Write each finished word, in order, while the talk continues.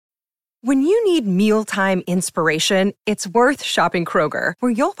When you need mealtime inspiration, it's worth shopping Kroger,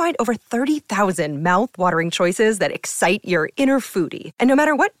 where you'll find over 30,000 mouth-watering choices that excite your inner foodie. And no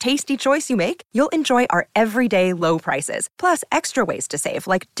matter what tasty choice you make, you'll enjoy our everyday low prices, plus extra ways to save,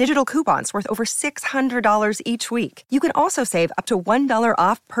 like digital coupons worth over $600 each week. You can also save up to $1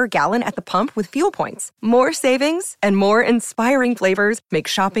 off per gallon at the pump with fuel points. More savings and more inspiring flavors make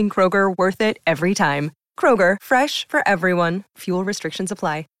shopping Kroger worth it every time. Kroger, fresh for everyone. Fuel restrictions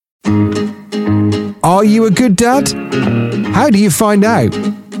apply. Are you a good dad? How do you find out?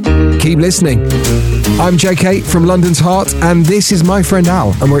 Keep listening. I'm JK from London's Heart, and this is my friend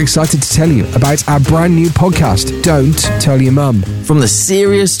Al, and we're excited to tell you about our brand new podcast, Don't Tell Your Mum. From the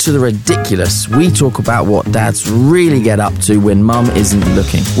serious to the ridiculous, we talk about what dads really get up to when mum isn't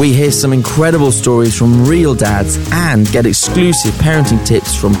looking. We hear some incredible stories from real dads and get exclusive parenting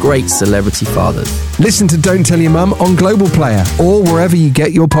tips from great celebrity fathers. Listen to Don't Tell Your Mum on Global Player or wherever you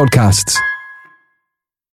get your podcasts.